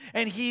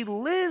 And he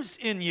lives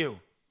in you.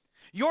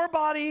 Your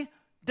body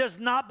does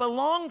not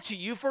belong to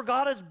you, for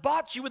God has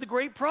bought you with a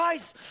great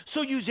price.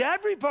 So use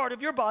every part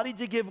of your body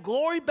to give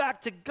glory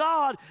back to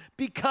God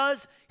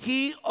because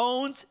he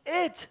owns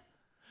it.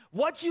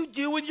 What you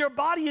do with your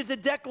body is a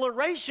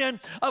declaration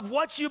of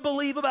what you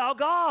believe about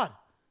God.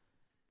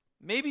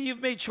 Maybe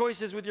you've made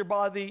choices with your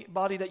body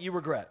that you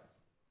regret.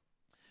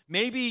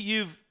 Maybe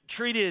you've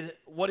treated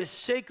what is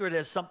sacred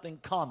as something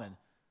common,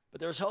 but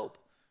there's hope.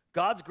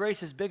 God's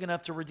grace is big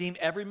enough to redeem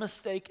every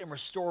mistake and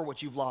restore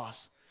what you've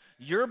lost.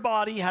 Your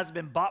body has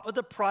been bought with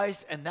a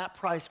price, and that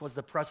price was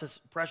the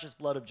precious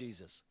blood of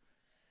Jesus.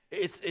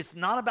 It's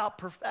not about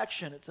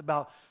perfection. It's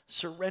about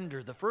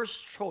surrender. The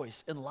first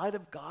choice in light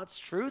of God's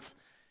truth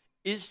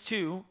is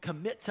to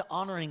commit to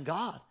honoring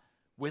God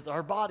with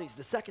our bodies.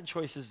 The second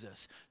choice is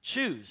this: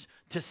 choose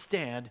to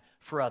stand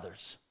for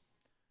others.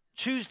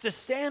 Choose to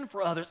stand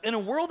for others. In a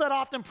world that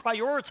often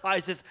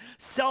prioritizes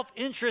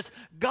self-interest,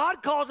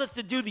 God calls us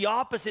to do the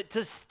opposite,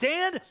 to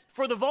stand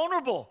for the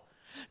vulnerable,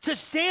 to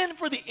stand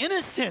for the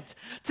innocent,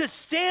 to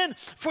stand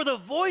for the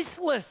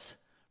voiceless.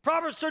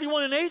 Proverbs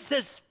 31:8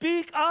 says,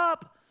 speak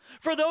up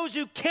for those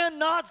who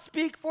cannot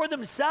speak for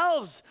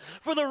themselves,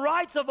 for the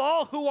rights of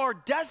all who are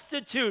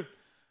destitute.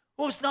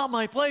 Well, it's not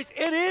my place.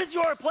 It is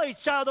your place,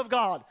 child of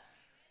God.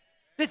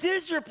 This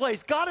is your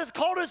place. God has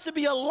called us to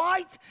be a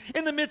light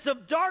in the midst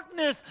of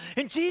darkness.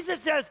 And Jesus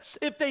says,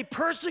 if they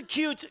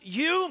persecute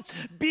you,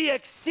 be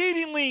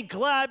exceedingly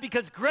glad,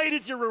 because great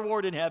is your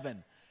reward in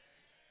heaven.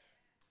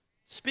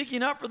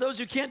 Speaking up for those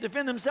who can't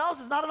defend themselves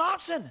is not an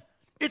option.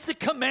 It's a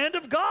command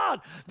of God.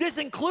 This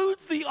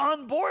includes the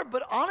unborn,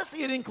 but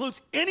honestly, it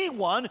includes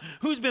anyone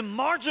who's been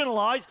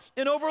marginalized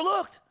and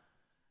overlooked.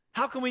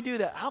 How can we do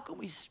that? How can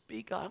we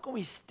speak up? How can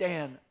we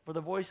stand for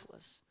the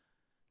voiceless?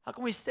 How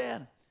can we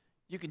stand?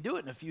 You can do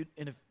it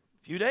in a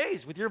few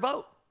days with your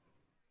vote.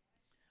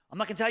 I'm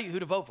not going to tell you who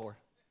to vote for.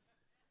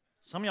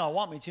 Some of y'all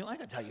want me to. I ain't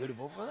going to tell you who to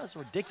vote for. That's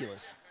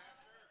ridiculous.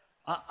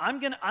 I'm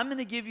going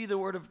to give you the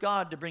word of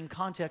God to bring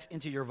context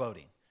into your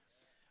voting.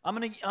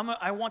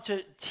 I want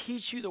to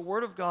teach you the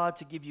Word of God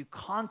to give you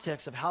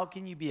context of how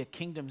can you be a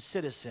kingdom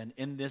citizen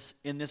in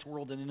this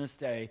world and in this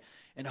day,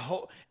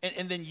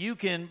 and then you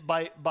can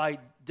by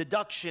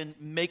deduction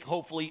make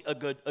hopefully a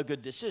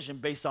good decision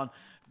based on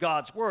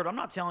God's Word. I'm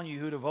not telling you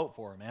who to vote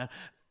for, man,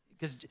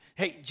 because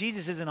hey,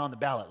 Jesus isn't on the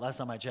ballot. Last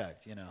time I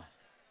checked,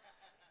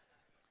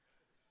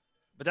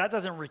 But that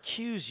doesn't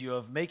recuse you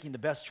of making the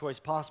best choice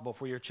possible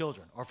for your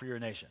children or for your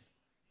nation.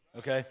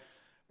 Okay,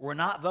 we're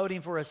not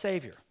voting for a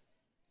savior.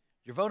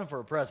 You're voting for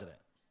a president.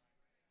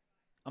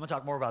 I'm going to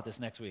talk more about this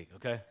next week,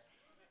 okay?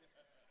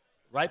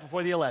 Right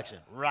before the election.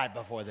 Right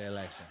before the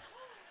election.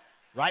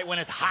 Right when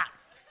it's hot.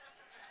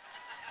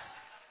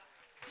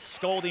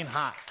 Scolding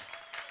hot.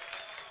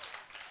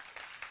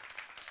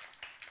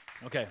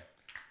 Okay.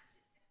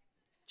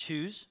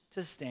 Choose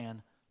to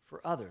stand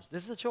for others.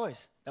 This is a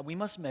choice that we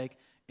must make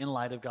in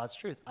light of God's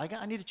truth.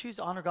 I need to choose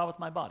to honor God with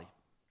my body.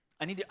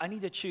 I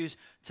need to choose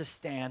to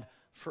stand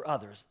for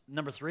others.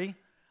 Number 3,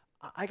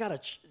 I got to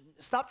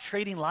stop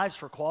trading lives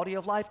for quality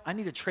of life. I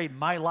need to trade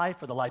my life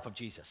for the life of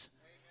Jesus.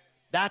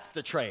 That's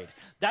the trade.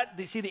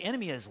 See, the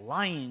enemy is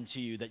lying to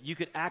you that you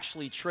could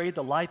actually trade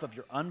the life of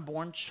your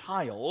unborn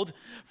child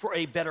for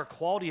a better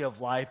quality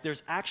of life.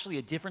 There's actually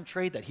a different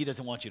trade that he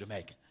doesn't want you to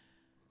make.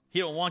 He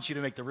don't want you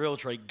to make the real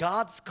trade.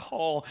 God's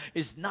call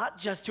is not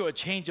just to a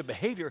change of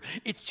behavior.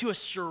 It's to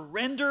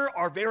surrender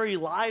our very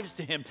lives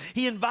to him.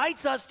 He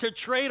invites us to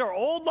trade our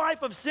old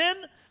life of sin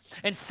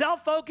and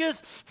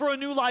self-focus for a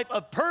new life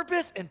of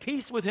purpose and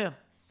peace with him.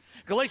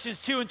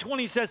 Galatians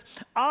 2:20 says,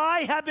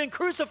 I have been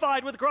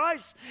crucified with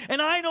Christ,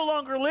 and I no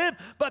longer live,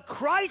 but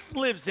Christ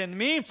lives in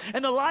me,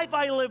 and the life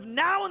I live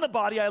now in the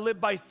body, I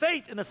live by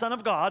faith in the Son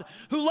of God,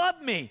 who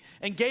loved me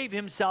and gave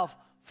himself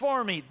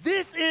for me.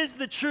 This is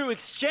the true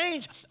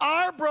exchange,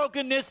 our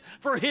brokenness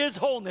for his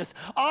wholeness,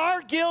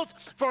 our guilt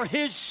for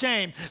his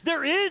shame.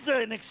 There is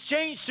an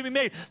exchange to be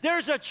made.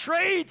 There's a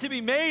trade to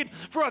be made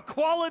for a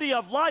quality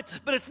of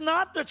life, but it's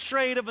not the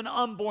trade of an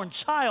unborn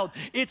child.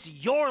 It's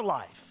your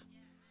life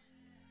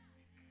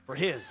for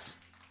his.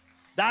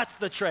 That's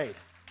the trade.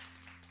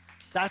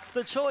 That's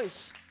the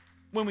choice.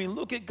 When we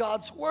look at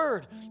God's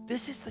word,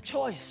 this is the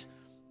choice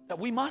that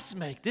we must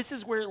make. This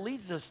is where it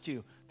leads us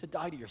to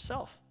die to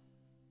yourself.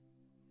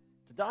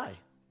 To die,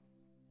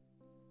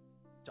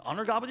 to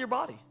honor God with your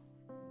body,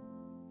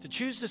 to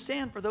choose to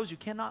stand for those who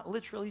cannot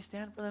literally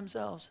stand for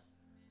themselves.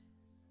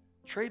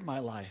 Trade my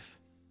life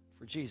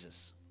for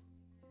Jesus.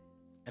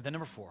 And then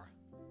number 4,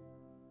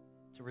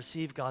 to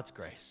receive God's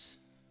grace.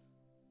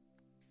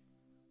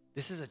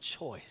 This is a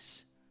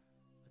choice.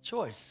 A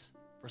choice.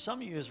 For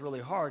some of you is really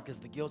hard because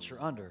the guilt you're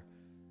under.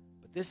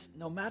 But this,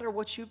 no matter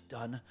what you've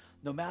done,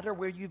 no matter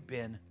where you've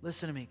been,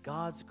 listen to me,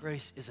 God's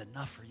grace is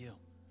enough for you.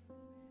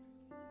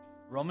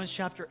 Romans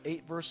chapter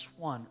 8, verse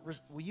 1.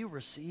 Will you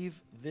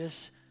receive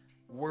this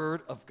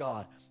word of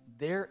God?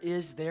 There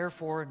is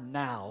therefore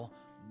now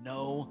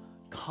no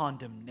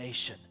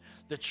condemnation.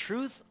 The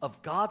truth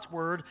of God's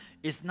word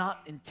is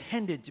not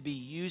intended to be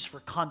used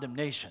for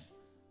condemnation.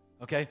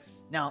 Okay?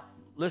 Now,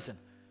 listen.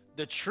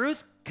 The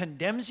truth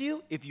condemns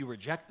you if you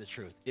reject the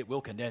truth. It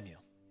will condemn you.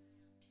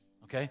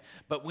 Okay?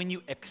 But when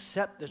you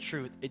accept the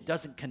truth, it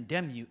doesn't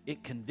condemn you.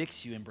 It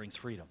convicts you and brings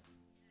freedom.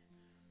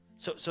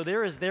 So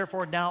there is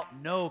therefore now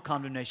no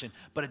condemnation,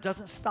 but it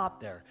doesn't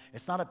stop there.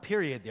 It's not a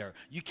period there.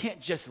 You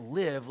can't just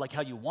live like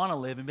how you want to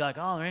live and be like,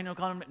 oh, there ain't no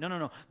condemnation.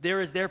 No. There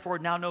is therefore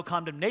now no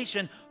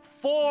condemnation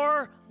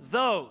for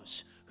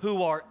those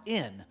who are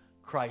in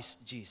Christ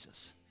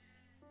Jesus.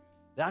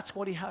 That's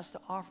what he has to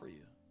offer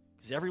you.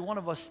 Because every one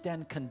of us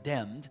stand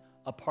condemned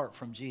apart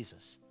from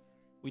Jesus.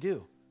 We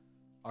do.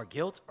 Our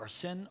guilt, our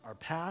sin, our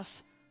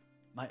past.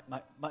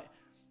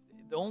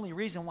 The only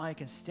reason why I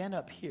can stand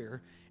up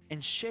here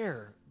and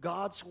share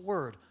God's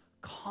word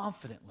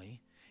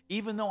confidently,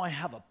 even though I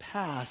have a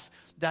past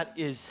that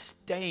is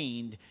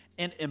stained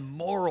and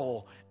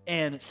immoral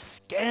and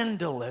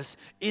scandalous,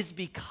 is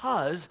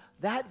because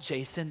that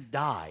Jason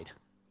died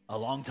a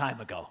long time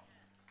ago.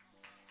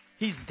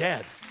 He's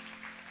dead.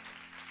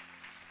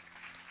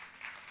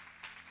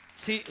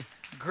 See,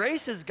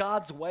 grace is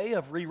God's way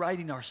of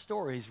rewriting our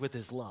stories with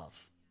his love.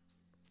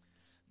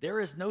 There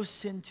is no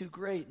sin too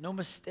great, no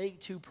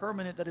mistake too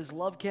permanent that his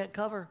love can't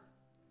cover.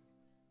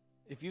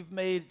 If you've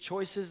made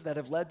choices that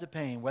have led to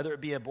pain, whether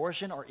it be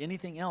abortion or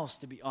anything else,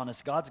 to be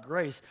honest, God's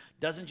grace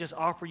doesn't just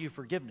offer you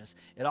forgiveness.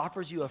 It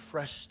offers you a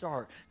fresh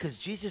start, because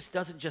Jesus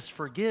doesn't just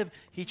forgive,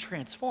 he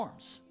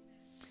transforms.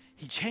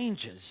 He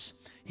changes.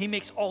 He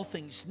makes all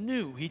things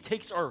new. He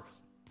takes our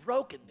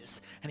brokenness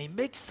and he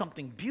makes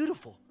something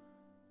beautiful.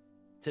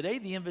 Today,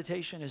 the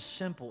invitation is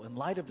simple. In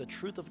light of the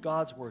truth of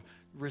God's word,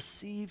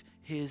 receive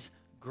his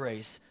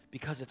grace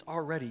because it's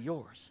already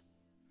yours.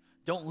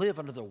 Don't live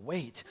under the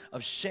weight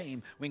of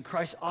shame when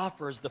Christ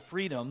offers the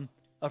freedom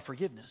of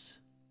forgiveness.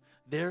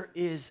 There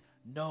is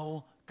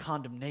no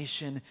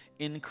condemnation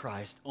in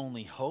Christ,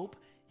 only hope,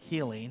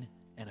 healing,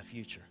 and a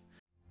future.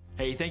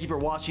 Hey, thank you for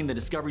watching the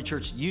Discovery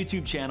Church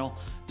YouTube channel.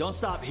 Don't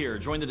stop here.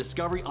 Join the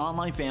Discovery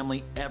Online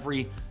family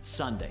every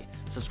Sunday.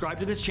 Subscribe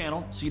to this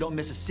channel so you don't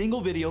miss a single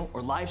video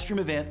or live stream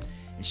event.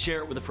 and share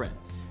it with a friend.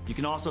 You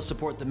can also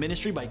support the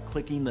ministry by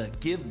clicking the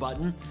Give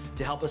button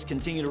to help us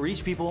continue to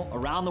reach people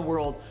around the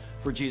world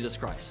for Jesus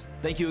Christ.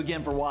 Thank you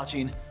again for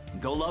watching.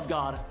 Go love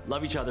God,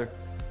 love each other,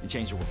 and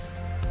change the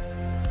world.